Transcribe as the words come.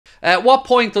At what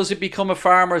point does it become a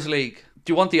Farmers League?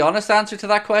 Do you want the honest answer to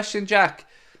that question, Jack?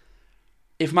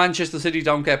 If Manchester City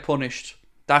don't get punished,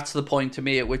 that's the point to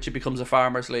me at which it becomes a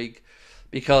Farmers League,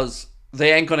 because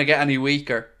they ain't going to get any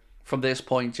weaker from this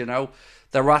point. You know,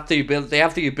 they're at the ability. They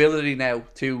have the ability now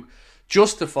to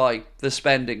justify the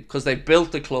spending because they've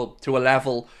built the club to a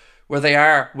level where they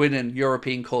are winning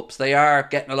European Cups. They are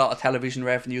getting a lot of television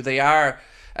revenue. They are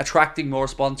attracting more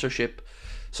sponsorship.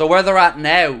 So where they're at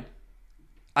now,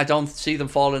 I don't see them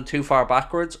falling too far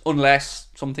backwards unless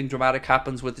something dramatic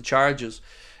happens with the charges.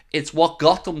 It's what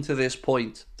got them to this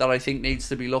point that I think needs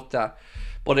to be looked at.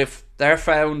 But if they're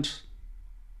found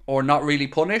or not really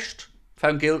punished,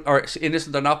 found guilty or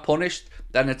innocent or not punished,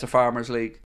 then it's a Farmers League.